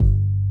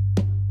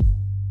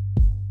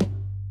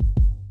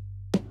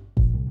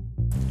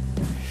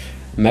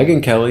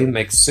Megyn Kelly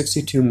makes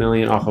 $62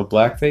 million off of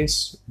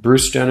blackface.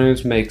 Bruce Jenner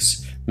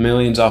makes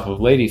millions off of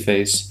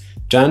ladyface.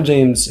 John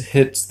James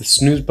hits the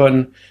snooze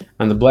button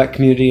on the black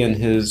community in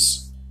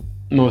his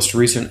most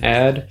recent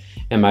ad.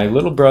 And my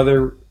little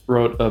brother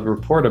wrote a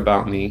report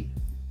about me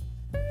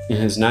in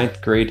his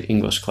 9th grade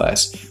English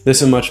class.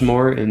 This and much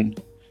more in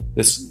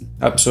this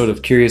episode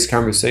of Curious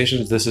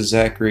Conversations. This is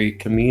Zachary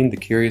Kameen, the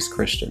Curious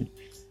Christian.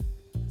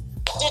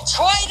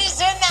 Detroit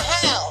is in the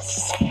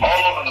house. All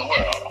over the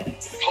world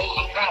pose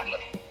a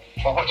problem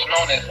for what's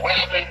known as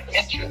Western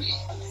interests.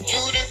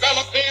 You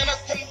developing a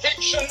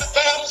conviction that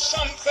there is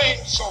something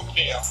so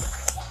dear.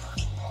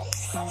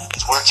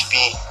 We're to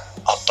be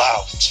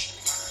about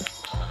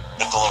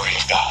the glory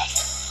of God.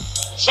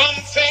 Some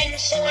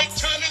things so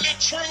eternally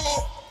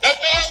true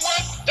that they're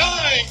worth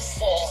dying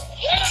for.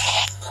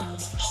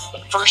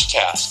 The first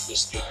task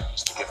is to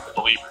get the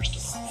believers to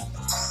believe.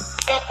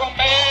 If a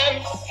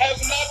man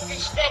has not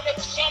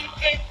discovered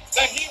something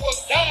that he will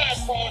die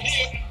for,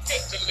 he isn't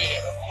fit to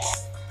live.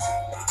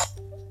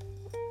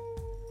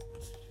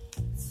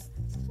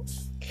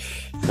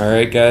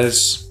 Alright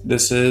guys,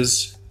 this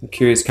is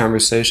Curious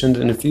Conversations,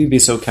 and if you'd be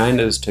so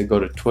kind as to go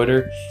to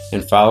Twitter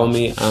and follow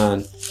me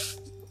on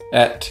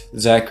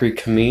 @Zachary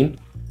Kameen.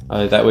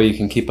 That way you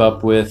can keep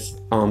up with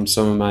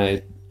some of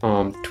my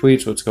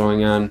tweets, what's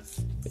going on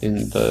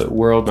in the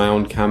world, my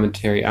own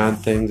commentary on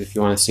things. If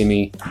you want to see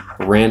me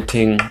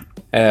ranting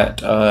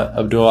at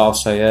Abdul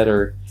Al-Sayed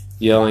or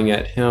yelling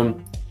at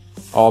him,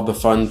 all the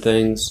fun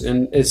things.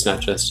 And it's not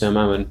just him,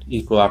 I'm an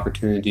equal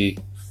opportunity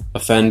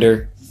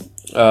offender.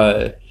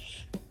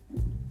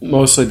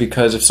 Mostly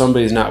because if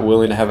somebody's not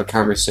willing to have a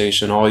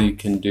conversation, all you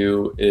can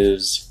do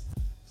is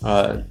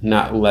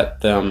not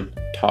let them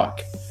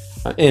talk.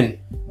 And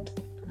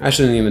I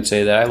shouldn't even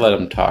say that. I let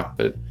them talk,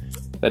 but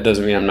that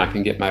doesn't mean I'm not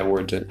going to get my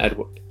words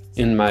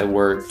in my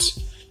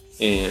words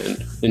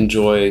and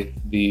enjoy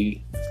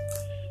the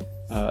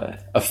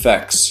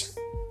effects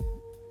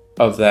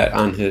of that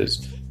on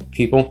his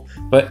people.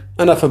 But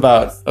enough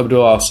about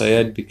Abdul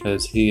Al-Sayed,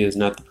 because he is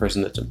not the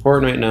person that's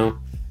important right now,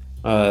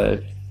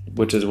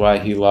 which is why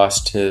he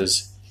lost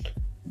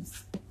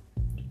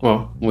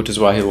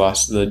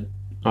the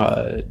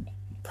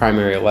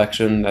primary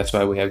election. That's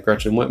why we have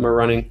Gretchen Whitmer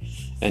running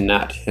and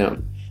not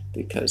him,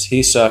 because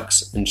he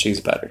sucks and she's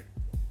better.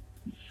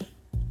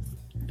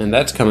 And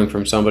that's coming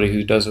from somebody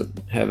who doesn't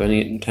have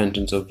any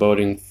intentions of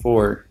voting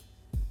for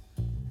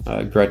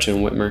Gretchen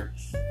Whitmer.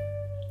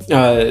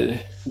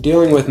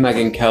 Dealing with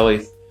Megyn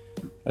Kelly,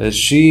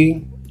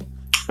 she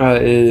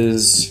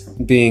is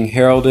being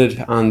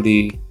heralded on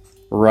the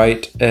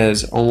right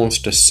as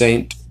almost a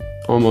saint,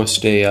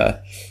 almost a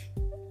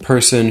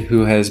person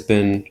who has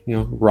been,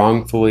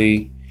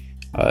 wrongfully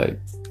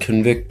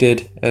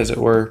convicted, as it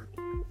were,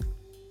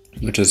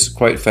 which is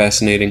quite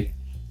fascinating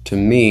to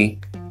me.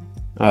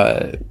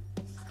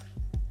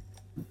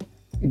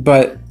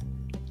 But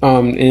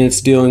and it's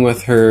dealing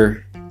with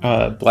her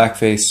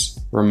blackface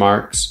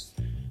remarks,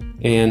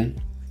 and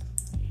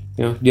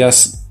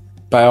yes,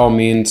 by all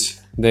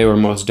means, they were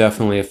most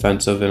definitely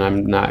offensive, and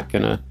I'm not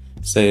gonna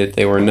say that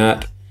they were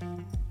not.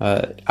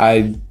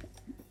 I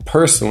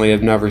personally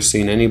have never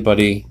seen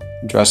anybody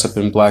dress up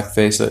in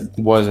blackface that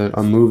wasn't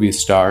a movie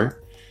star.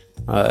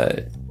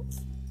 I've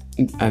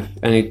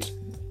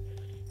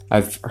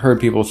heard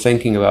people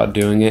thinking about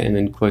doing it and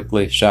then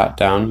quickly shot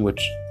down,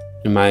 which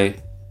in my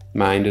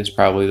mind is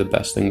probably the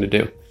best thing to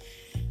do.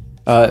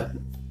 That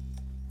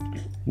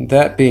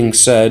being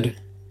said,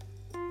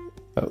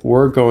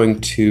 we're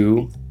going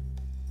to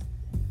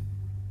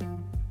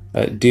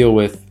deal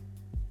with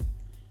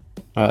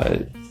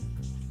I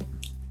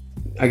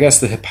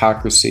guess the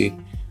hypocrisy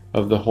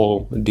of the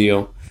whole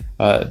deal.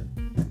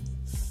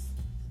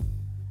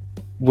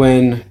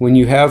 When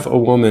you have a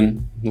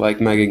woman like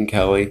Megyn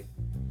Kelly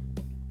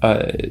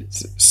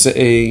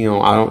say,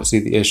 I don't see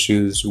the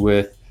issues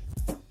with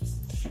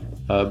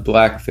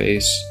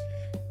blackface.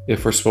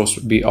 If we're supposed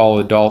to be all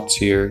adults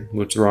here,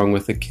 what's wrong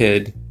with a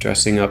kid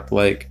dressing up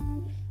like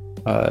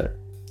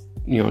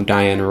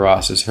Diana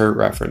Ross is her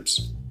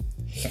reference?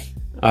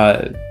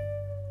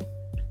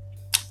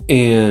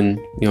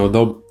 And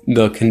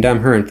they'll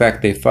condemn her. In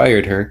fact, they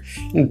fired her,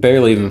 and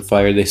barely even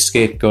fired. They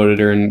scapegoated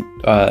her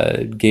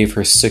and gave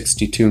her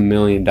 $62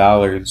 million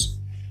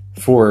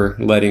for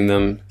letting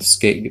them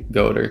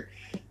scapegoat her.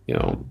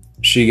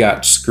 She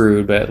got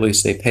screwed, but at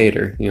least they paid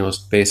her. It's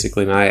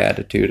basically my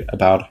attitude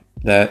about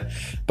that.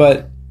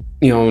 But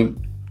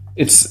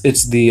it's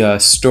the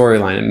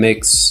storyline. It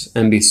makes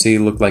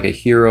NBC look like a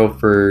hero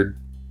for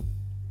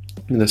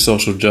the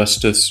social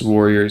justice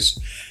warriors,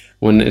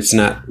 when it's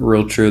not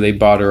real true. They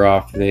bought her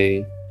off.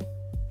 They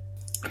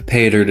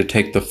paid her to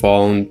take the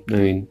fall. And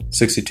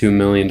 $62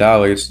 million.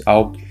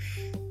 I'll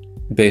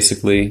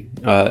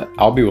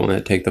be willing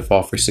to take the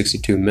fall for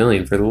 $62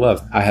 million for the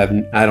love. I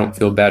don't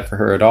feel bad for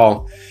her at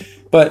all.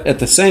 But at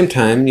the same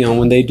time,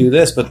 when they do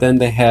this, but then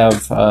they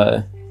have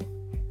a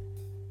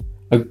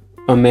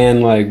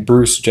man like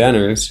Bruce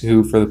Jenner,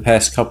 who for the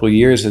past couple of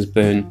years has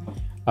been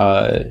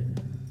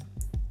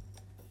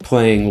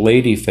playing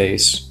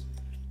ladyface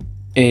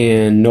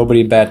and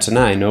nobody bats an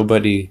eye.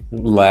 Nobody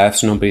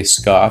laughs. Nobody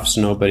scoffs.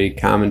 Nobody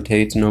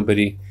commentates.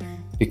 Nobody,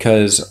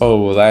 because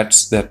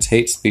that's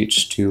hate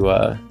speech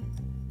to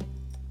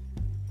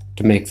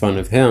make fun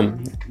of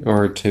him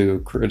or to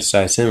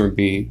criticize him or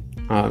be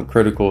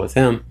critical with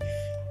him.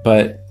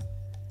 But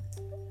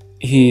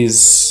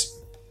he's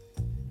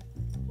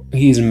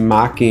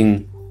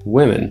mocking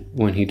women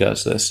when he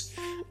does this.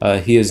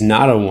 He is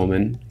not a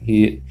woman.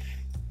 He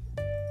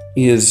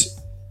is.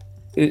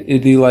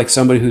 It'd be like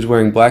somebody who's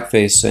wearing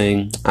blackface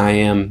saying, "I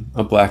am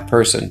a black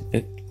person,"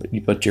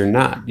 but you're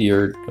not.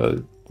 You're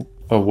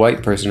a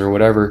white person or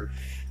whatever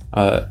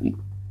other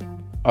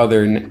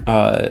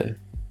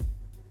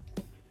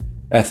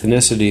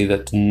ethnicity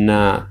that's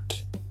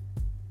not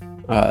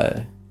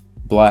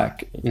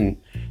black. And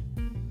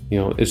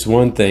it's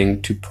one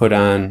thing to put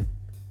on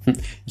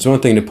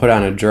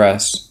a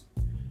dress,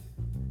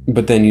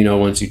 but then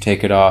once you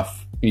take it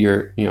off,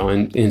 you're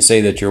and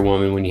say that you're a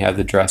woman when you have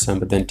the dress on,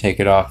 but then take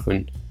it off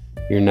when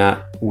you're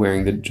not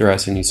wearing the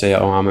dress and you say,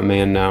 "Oh, I'm a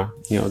man now."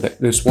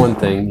 There's one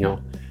thing.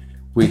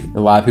 A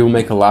lot of people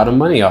make a lot of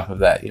money off of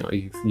that.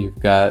 You've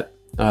got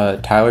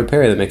Tyler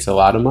Perry that makes a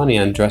lot of money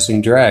on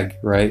dressing drag,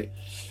 right?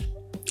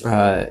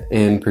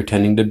 And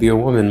pretending to be a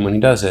woman when he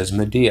does it, as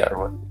Medea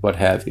or what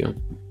have you.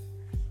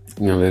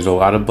 There's a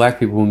lot of black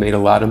people who made a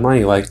lot of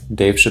money, like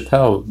Dave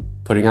Chappelle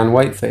putting on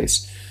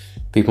whiteface.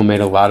 People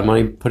made a lot of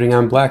money putting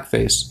on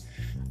blackface.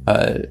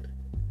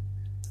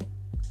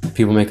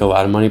 People make a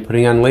lot of money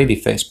putting on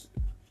ladyface.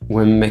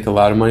 Women make a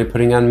lot of money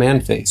putting on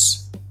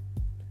manface.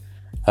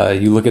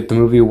 You look at the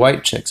movie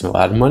White Chicks, a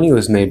lot of money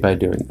was made by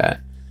doing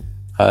that.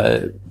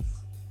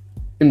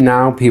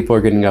 Now people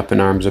are getting up in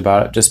arms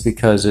about it just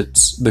because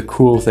it's the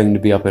cool thing to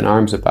be up in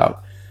arms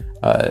about.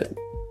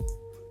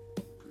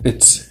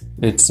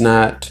 It's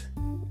not.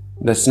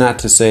 That's not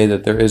to say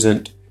that there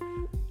isn't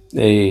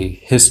a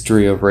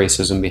history of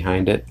racism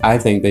behind it. I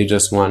think they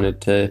just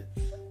wanted to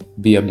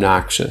be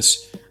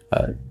obnoxious.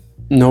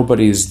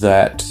 Nobody's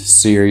that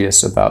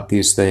serious about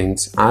these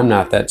things. I'm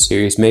not that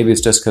serious. Maybe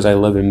it's just because I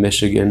live in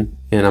Michigan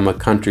and I'm a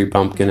country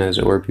bumpkin, as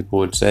it were, people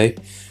would say.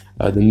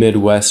 The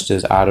Midwest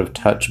is out of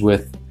touch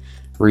with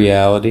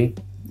reality,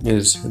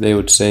 as they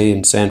would say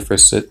in San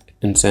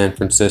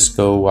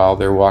Francisco, while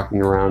they're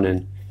walking around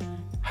in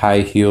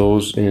high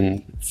heels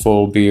and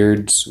full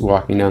beards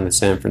walking down the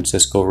San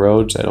Francisco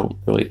roads. I don't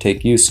really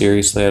take you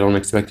seriously. I don't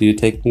expect you to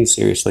take me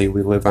seriously.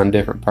 We live on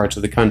different parts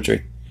of the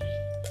country.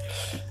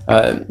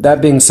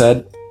 That being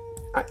said,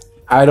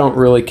 I don't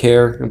really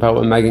care about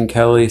what Megyn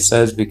Kelly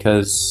says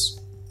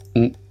because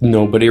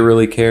nobody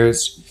really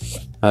cares.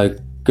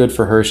 Good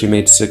for her. She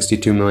made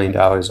 $62 million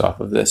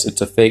off of this.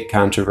 It's a fake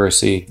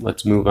controversy.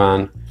 Let's move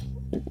on.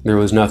 There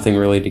was nothing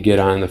really to get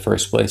on in the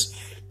first place.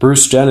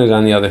 Bruce Jenner,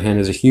 on the other hand,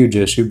 is a huge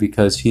issue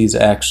because he's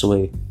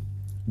actually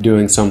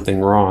doing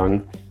something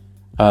wrong,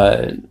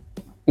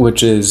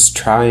 which is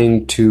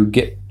trying to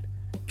get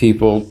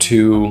people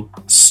to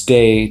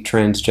stay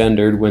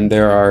transgendered when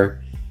there are,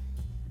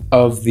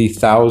 of the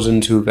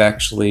thousands who've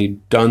actually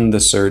done the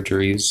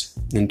surgeries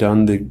and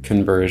done the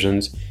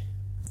conversions,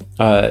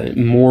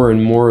 more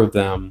and more of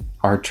them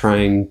are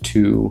trying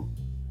to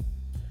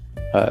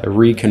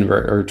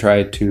reconvert or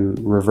try to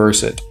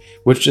reverse it,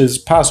 which is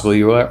possible.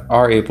 You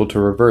are able to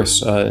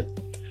reverse the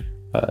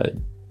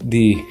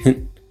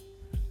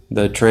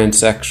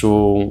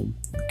transsexual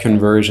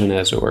conversion,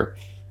 as it were.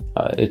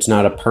 It's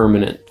not a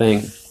permanent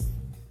thing.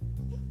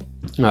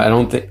 I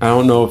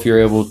don't know if you're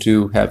able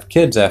to have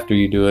kids after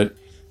you do it,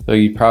 though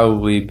you'd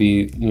probably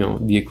be,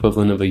 the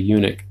equivalent of a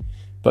eunuch.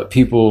 But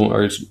people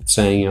are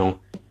saying,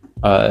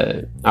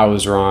 I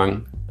was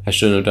wrong. I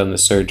shouldn't have done the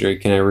surgery.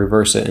 Can I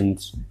reverse it? And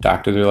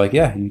doctors are like,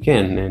 yeah, you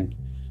can. And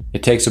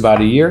it takes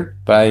about a year,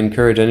 but I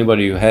encourage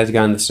anybody who has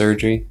gotten the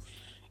surgery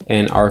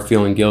and are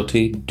feeling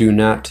guilty, do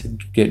not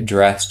get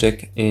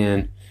drastic.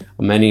 And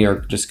many are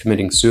just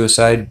committing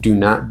suicide. Do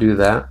not do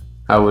that.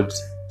 I would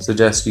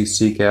suggest you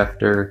seek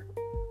after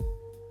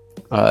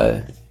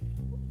the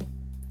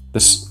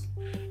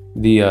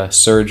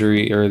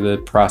surgery or the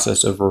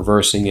process of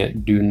reversing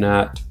it. Do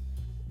not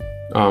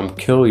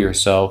kill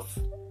yourself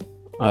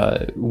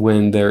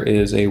when there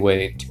is a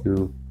way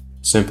to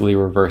simply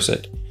reverse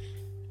it.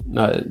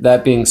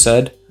 That being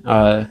said,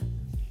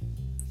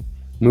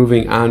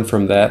 moving on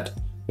from that,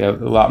 we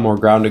have a lot more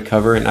ground to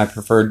cover, and I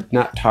prefer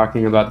not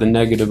talking about the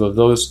negative of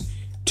those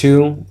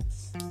two.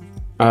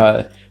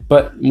 But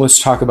let's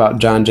talk about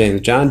John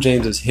James. John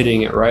James is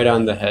hitting it right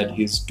on the head.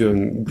 He's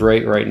doing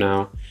great right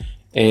now,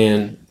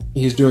 and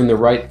he's doing the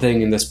right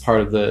thing in this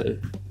part of the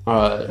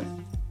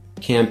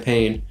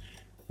campaign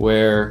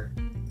where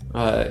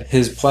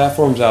his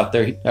platform's out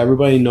there.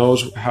 Everybody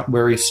knows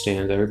where he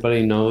stands.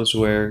 Everybody knows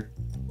where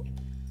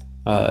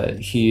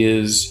he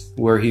is,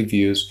 where he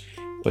views.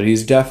 But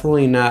he's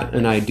definitely not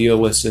an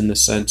idealist in the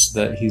sense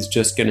that he's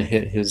just going to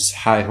hit his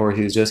high horse.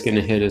 He's just going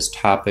to hit his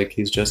topic.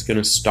 He's just going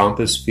to stomp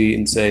his feet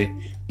and say,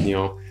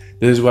 this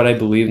is what I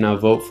believe, now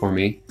vote for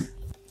me.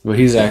 But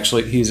he's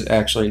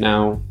actually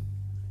now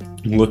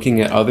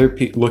looking at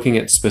looking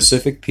at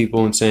specific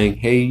people and saying,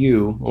 hey,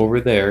 you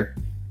over there,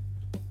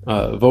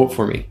 vote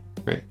for me,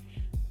 right?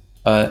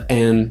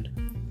 And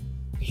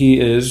he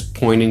is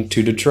pointing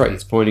to Detroit.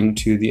 He's pointing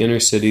to the inner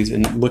cities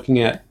and looking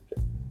at,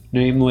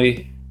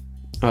 namely,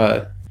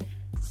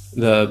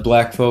 the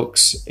black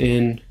folks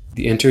in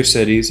the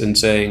intercities and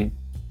saying,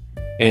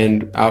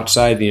 and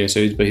outside the inner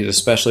cities, but he's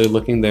especially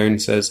looking there and he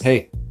says,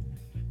 hey,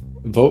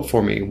 vote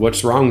for me.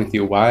 What's wrong with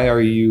you? Why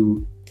are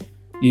you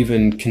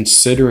even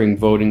considering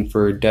voting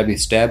for Debbie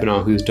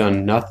Stabenow, who's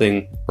done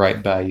nothing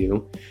right by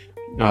you?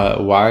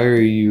 Why are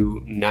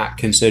you not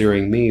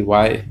considering me?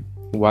 Why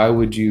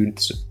would you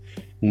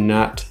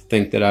not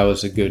think that I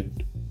was a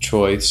good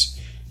choice?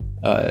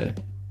 And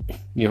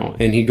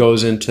he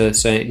goes into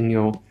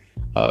saying,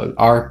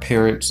 our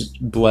parents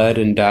bled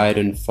and died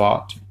and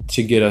fought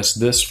to get us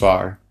this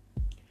far.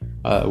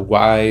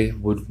 Why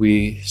would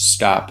we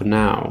stop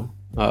now?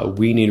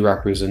 We need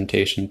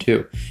representation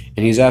too.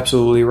 And he's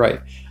absolutely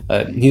right.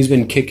 He's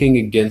been kicking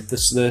against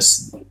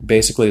this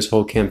basically his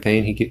whole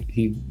campaign.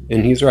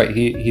 And he's right.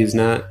 He's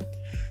not.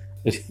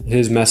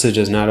 His message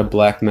is not a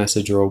black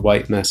message or a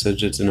white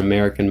message. It's an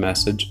American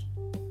message.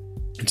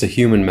 It's a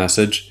human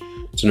message.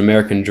 It's an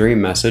American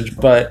dream message.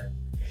 But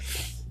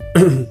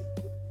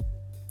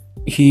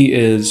he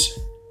is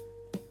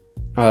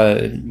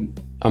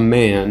a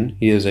man.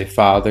 He is a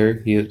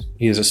father. He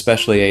is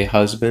especially a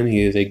husband.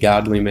 He is a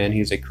godly man. He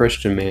is a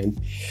Christian man.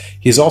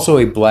 He is also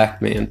a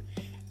black man.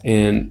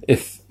 And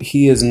if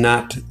he is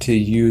not to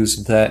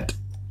use that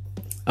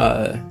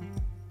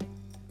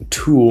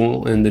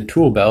tool in the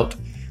tool belt,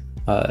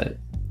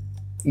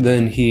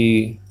 then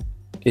he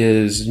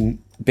is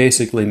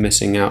basically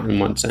missing out in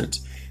one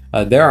sense.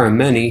 There are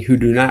many who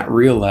do not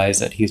realize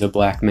that he's a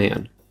black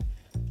man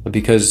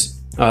because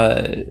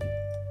none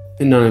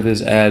of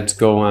his ads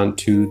go on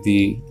to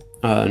the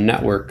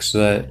networks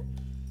that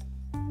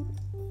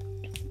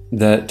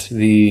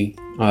the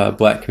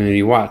black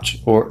community watch.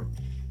 Or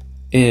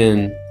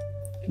in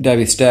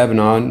Debbie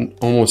Stabenow,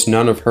 almost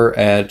none of her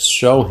ads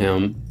show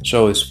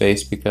his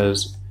face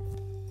because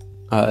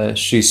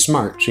she's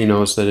smart. She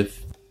knows that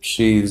if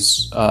she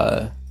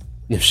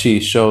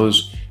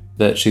shows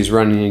that she's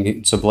running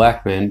against a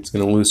black man, it's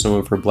going to lose some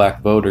of her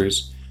black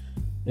voters,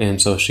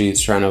 and so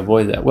she's trying to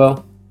avoid that.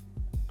 Well,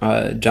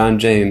 John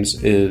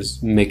James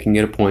is making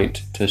it a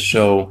point to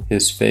show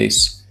his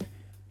face,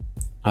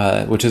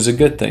 which is a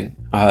good thing.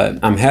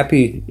 I'm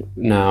happy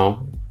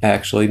now,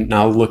 actually.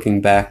 Now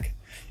looking back,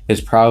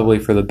 it's probably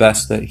for the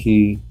best that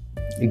he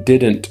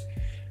didn't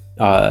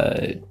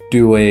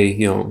do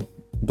a,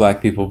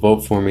 black people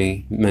vote for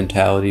me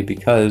mentality,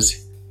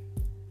 because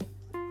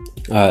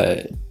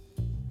then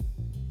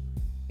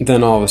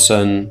all of a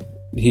sudden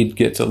he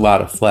gets a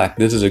lot of flack.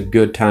 This is a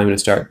good time to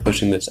start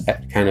pushing this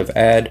kind of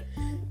ad.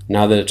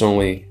 Now that it's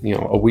only,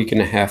 a week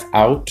and a half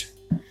out,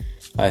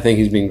 I think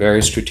he's being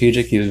very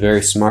strategic. He was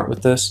very smart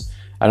with this.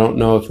 I don't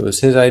know if it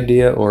was his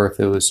idea or if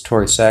it was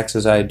Tory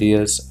Sachs's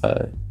ideas,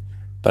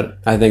 but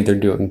I think they're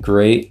doing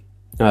great.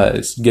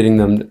 It's getting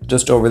them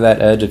just over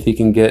that edge. If he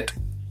can get,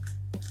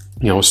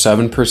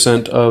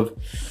 7% of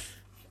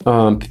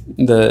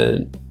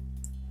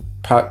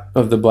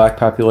the black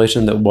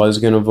population that was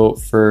going to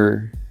vote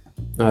for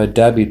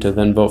Debbie to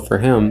then vote for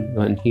him,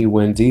 then he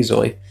wins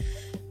easily,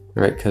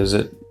 right? Because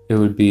it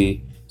would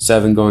be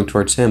 7 going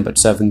towards him, but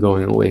 7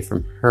 going away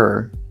from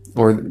her,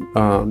 or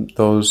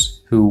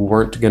those who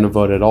weren't going to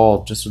vote at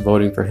all, just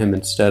voting for him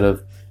instead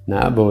of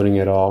not voting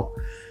at all,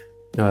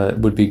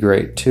 would be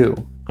great too.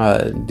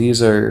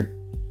 These are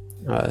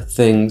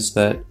things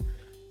that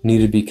need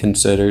to be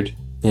considered,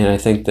 and I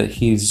think that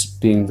he's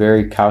being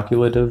very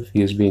calculative.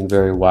 He is being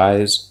very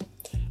wise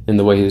in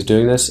the way he's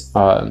doing this.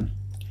 I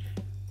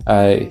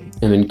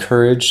am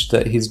encouraged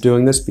that he's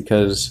doing this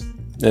because,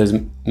 as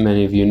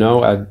many of you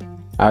know,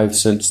 I've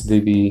since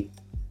the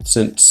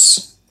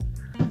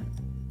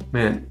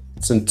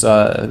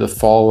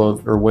fall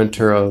of or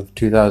winter of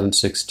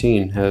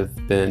 2016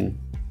 have been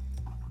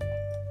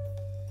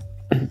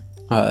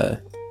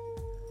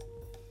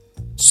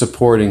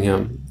supporting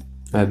him.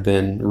 I've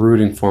been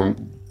rooting for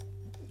him.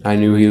 I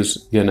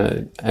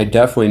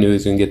definitely knew he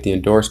was gonna get the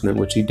endorsement,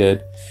 which he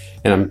did,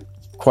 and I'm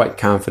quite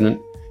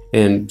confident,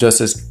 and just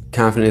as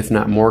confident, if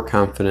not more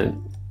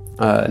confident,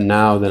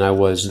 now than I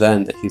was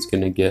then, that he's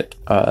gonna get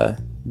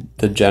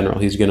the general.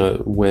 He's gonna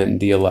win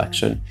the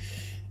election,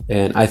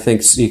 and I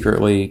think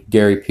secretly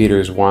Gary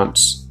Peters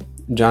wants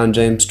John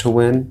James to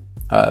win,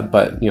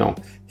 but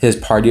his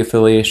party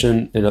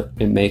affiliation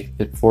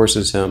it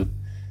forces him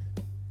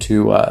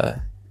to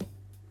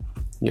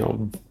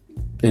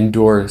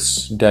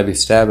endorse Debbie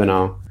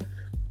Stabenow,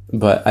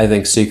 but I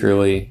think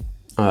secretly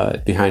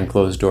behind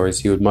closed doors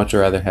he would much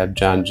rather have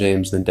John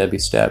James than Debbie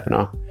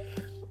Stabenow.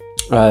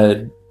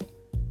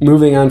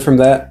 Moving on from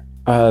that,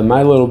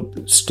 my little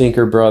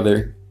stinker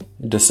brother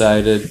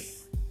decided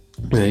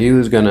he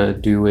was gonna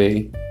do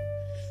a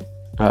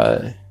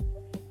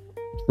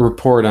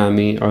report on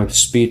me, or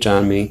speech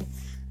on me,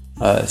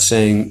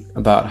 saying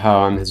about how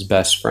I'm his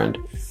best friend,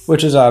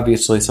 which is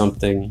obviously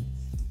something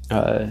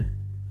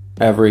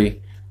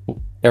every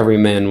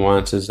man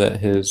wants, is that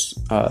his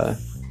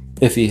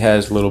if he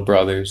has little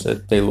brothers,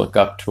 that they look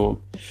up to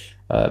him.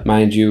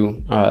 Mind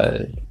you,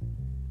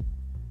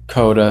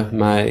 Coda,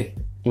 my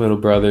little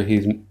brother,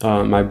 he's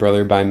my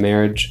brother by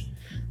marriage.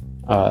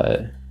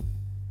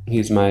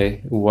 He's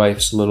my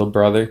wife's little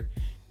brother.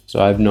 So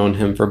I've known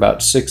him for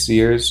about 6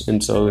 years,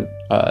 and so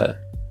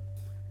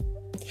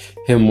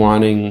him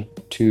wanting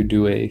to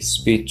do a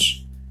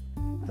speech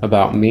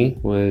about me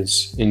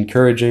was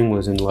encouraging,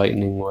 was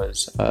enlightening,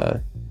 was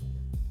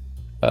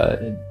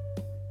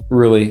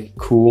really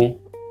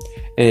cool.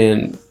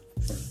 And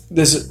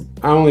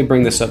I only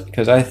bring this up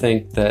because I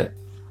think that,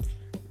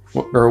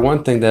 or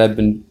one thing that I've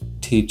been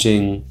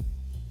teaching,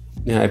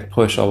 and I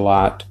push a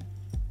lot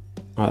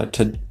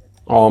to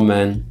all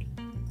men,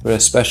 but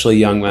especially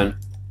young men,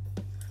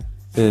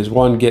 is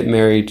one, get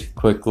married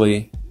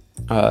quickly,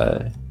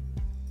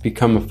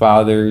 become a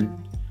father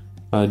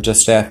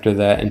just after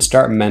that, and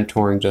start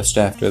mentoring just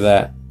after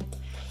that,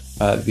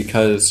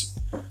 because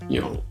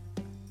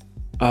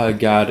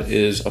God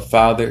is a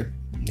father,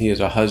 he is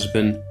a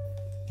husband,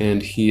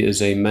 and he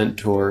is a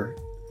mentor.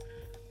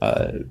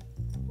 I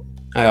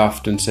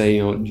often say,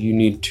 you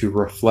need to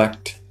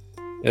reflect,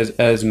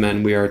 as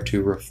men, we are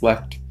to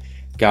reflect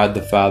God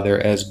the Father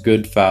as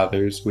good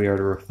fathers. We are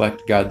to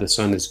reflect God the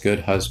Son as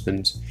good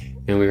husbands,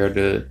 and we are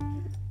to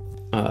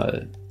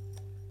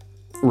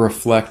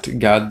reflect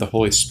God the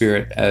Holy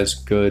Spirit as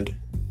good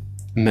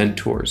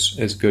mentors,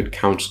 as good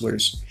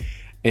counselors.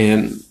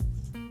 And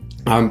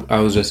I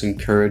was just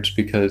encouraged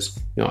because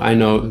I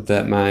know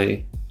that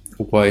my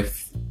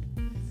wife,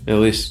 at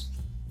least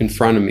in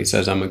front of me,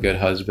 says I'm a good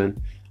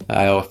husband.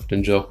 I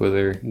often joke with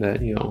her that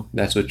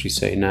that's what you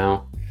say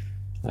now.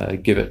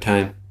 Give it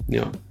time.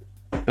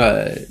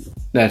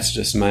 That's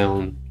just my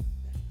own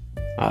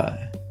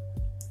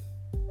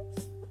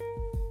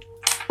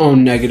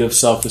negative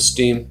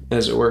self-esteem,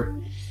 as it were.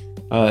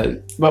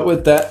 But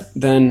with that,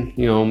 then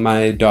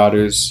my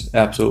daughters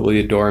absolutely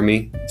adore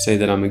me, say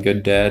that I'm a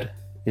good dad,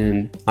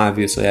 and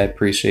obviously I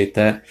appreciate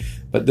that.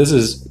 But this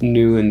is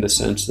new in the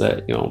sense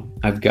that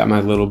I've got my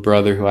little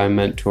brother who I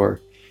mentor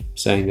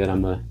saying that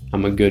I'm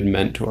a good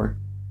mentor,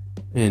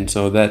 and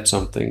so that's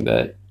something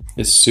that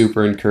is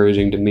super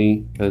encouraging to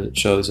me because it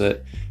shows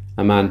that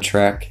I'm on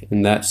track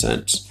in that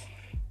sense.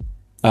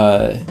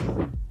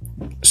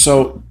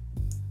 So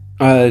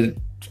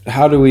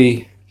how do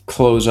we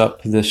close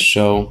up this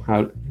show?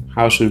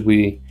 How should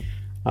we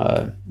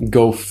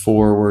go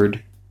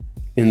forward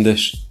in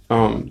this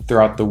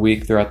throughout the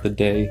week, throughout the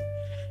day,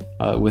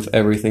 with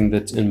everything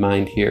that's in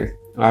mind here?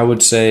 I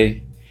would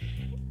say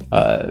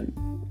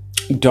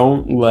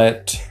don't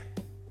let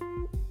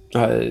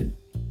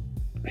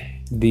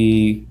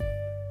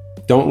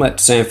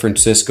San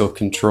Francisco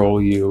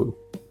control you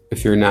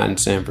if you're not in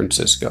San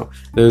Francisco.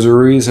 There's a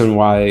reason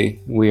why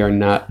we are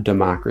not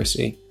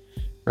democracy,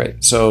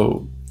 right?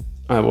 So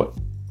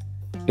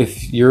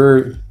if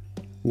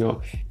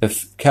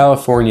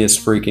California is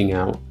freaking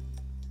out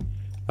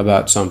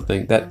about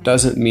something, that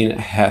doesn't mean it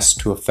has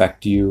to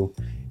affect you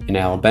in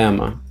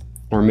Alabama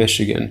or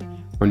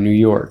Michigan or New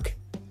York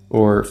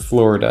or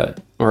Florida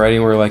or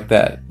anywhere like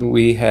that.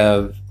 We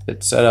have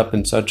it set up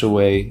in such a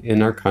way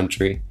in our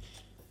country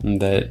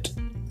that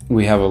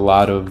we have a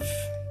lot of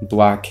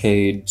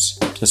blockades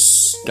to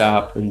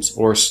stop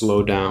or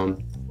slow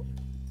down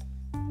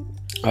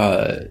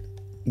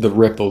the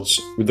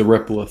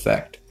ripple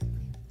effect.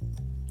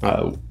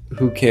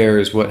 Who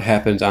cares what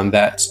happens on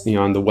that,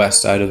 on the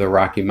west side of the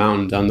Rocky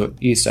Mountains, on the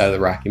east side of the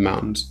Rocky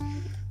Mountains,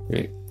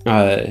 right?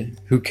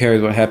 Who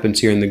cares what happens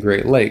here in the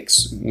Great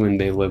Lakes when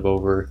they live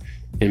over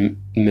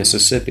in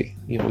Mississippi?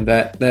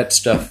 That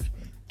stuff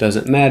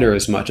doesn't matter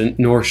as much, and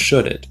nor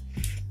should it.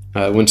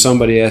 When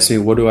somebody asks me,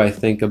 what do I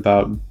think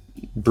about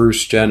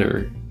Bruce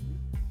Jenner?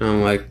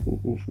 I'm like,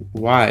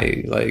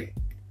 why? Like,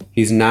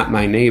 he's not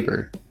my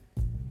neighbor,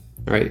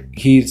 right?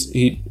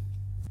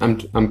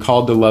 I'm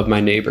called to love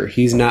my neighbor.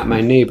 He's not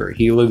my neighbor.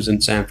 He lives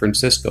in San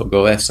Francisco.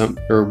 Go ask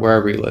or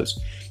wherever he lives.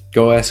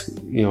 Go ask,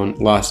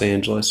 Los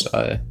Angeles.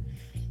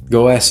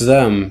 Go ask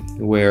them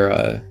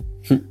where,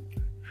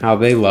 how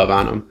they love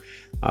on him.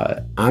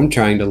 I'm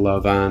trying to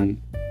love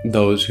on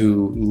those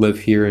who live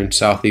here in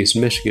Southeast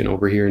Michigan,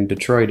 over here in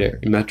Detroit,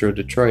 Metro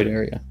Detroit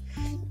area,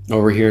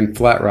 over here in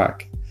Flat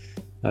Rock.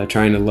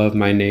 Trying to love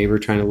my neighbor,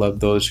 trying to love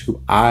those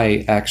who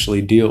I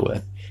actually deal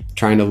with.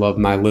 Trying to love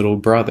my little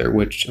brother,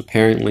 which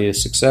apparently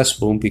is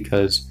successful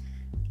because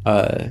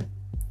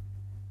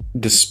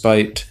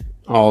despite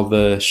all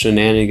the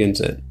shenanigans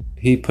that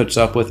he puts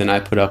up with and I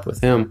put up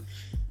with him,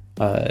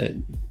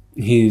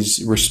 he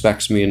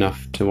respects me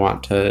enough to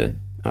want to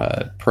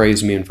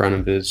praise me in front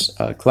of his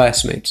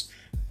classmates.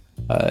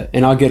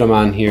 And I'll get him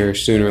on here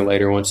sooner or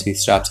later once he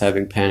stops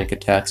having panic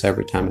attacks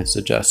every time I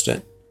suggest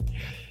it.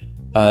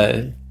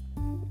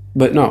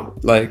 But no,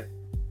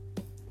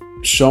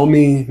 show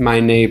me my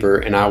neighbor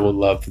and I will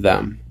love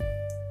them.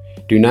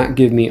 Do not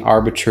give me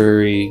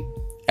arbitrary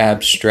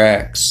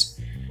abstracts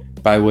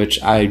by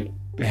which I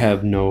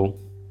have no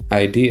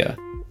idea.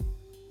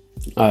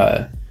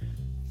 And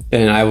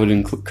I would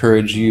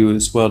encourage you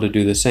as well to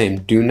do the same.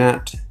 Do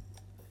not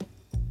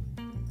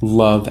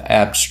love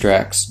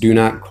abstracts. Do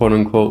not, quote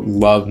unquote,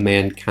 love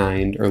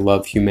mankind or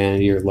love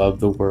humanity or love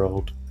the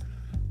world.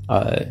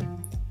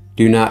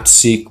 Do not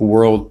seek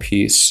world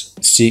peace.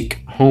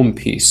 Seek home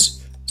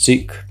peace.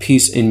 Seek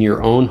peace in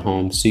your own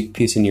home. Seek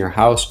peace in your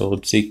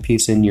household. Seek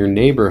peace in your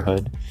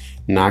neighborhood.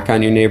 Knock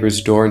on your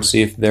neighbor's door and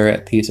see if they're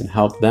at peace and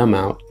help them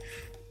out.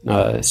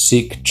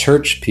 Seek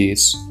church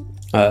peace.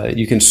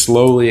 You can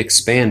slowly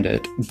expand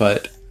it,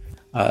 but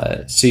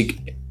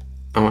seek,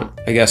 I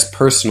guess,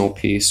 personal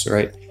peace,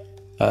 right?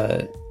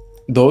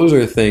 Those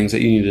are things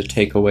that you need to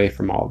take away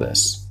from all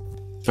this.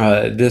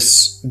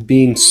 This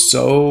being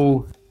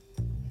so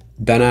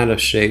bent out of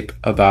shape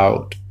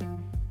about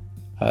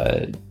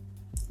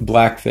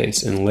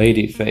blackface and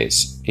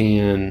ladyface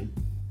and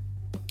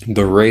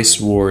the race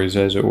wars,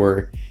 as it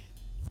were,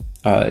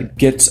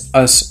 gets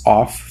us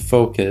off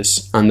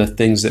focus on the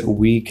things that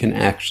we can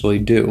actually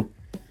do.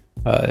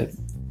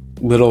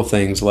 Little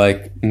things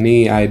like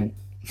me,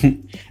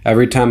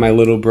 every time my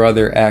little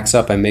brother acts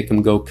up, I make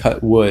him go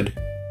cut wood,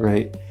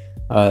 right?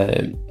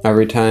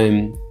 Every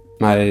time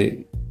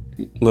my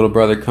little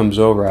brother comes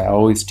over, I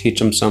always teach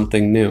him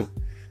something new.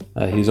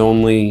 He's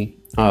only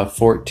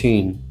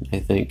 14, I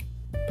think.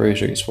 Pretty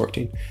sure he's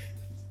 14.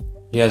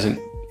 He hasn't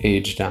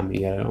aged on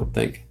me yet, I don't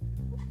think.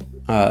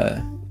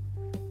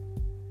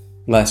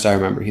 Last I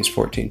remember, he's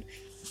 14.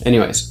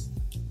 Anyways,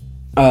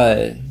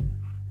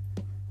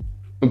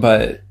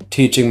 but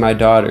teaching my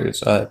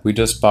daughters, we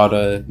just bought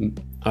a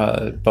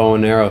bow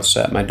and arrow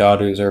set. My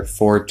daughters are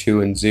 4,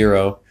 2, and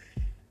 0.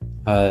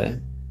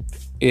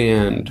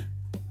 And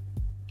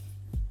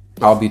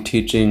I'll be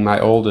teaching my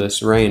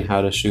oldest, Rain,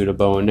 how to shoot a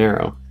bow and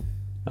arrow.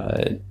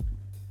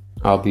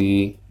 I'll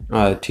be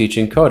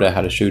teaching Coda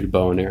how to shoot a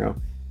bow and arrow.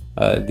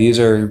 These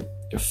are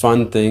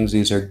fun things.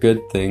 These are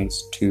good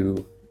things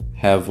to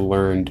have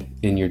learned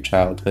in your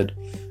childhood.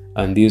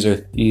 And these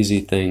are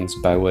easy things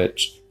by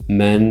which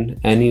men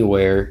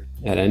anywhere,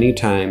 at any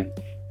time,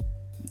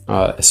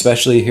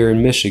 especially here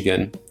in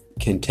Michigan,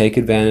 can take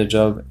advantage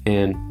of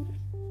and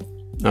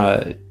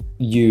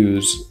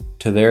use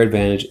to their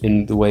advantage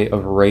in the way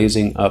of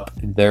raising up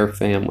their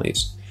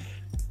families.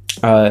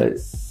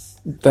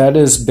 That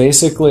is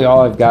basically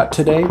all I've got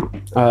today.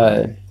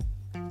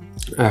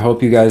 I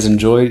hope you guys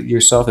enjoyed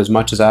yourself as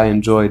much as I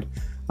enjoyed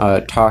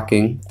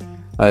talking.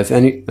 If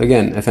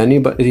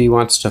anybody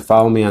wants to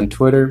follow me on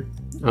Twitter,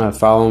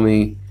 follow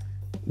me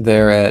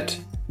there at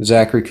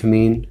Zachary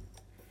Kameen,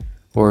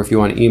 or if you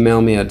want to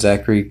email me at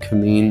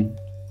zacharykameen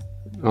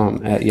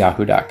at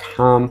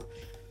yahoo.com,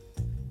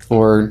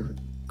 or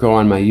go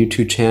on my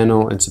YouTube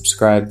channel and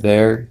subscribe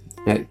there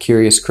at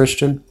Curious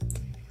Christian.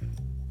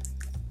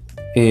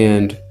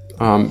 And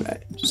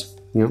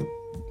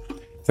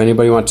if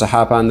anybody wants to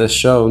hop on this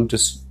show,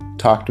 just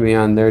talk to me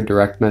on there,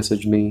 direct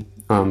message me,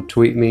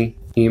 tweet me,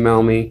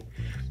 email me,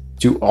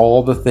 do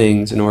all the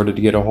things in order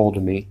to get a hold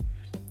of me.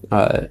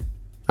 I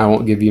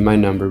won't give you my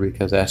number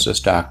because that's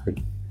just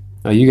awkward.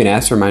 You can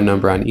ask for my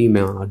number on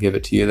email and I'll give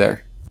it to you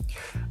there.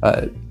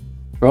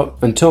 Well,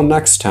 until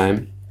next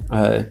time,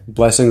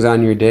 blessings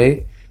on your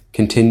day,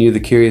 continue the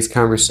curious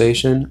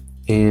conversation,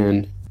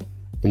 and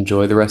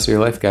enjoy the rest of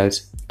your life,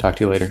 guys. Talk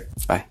to you later.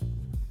 Bye.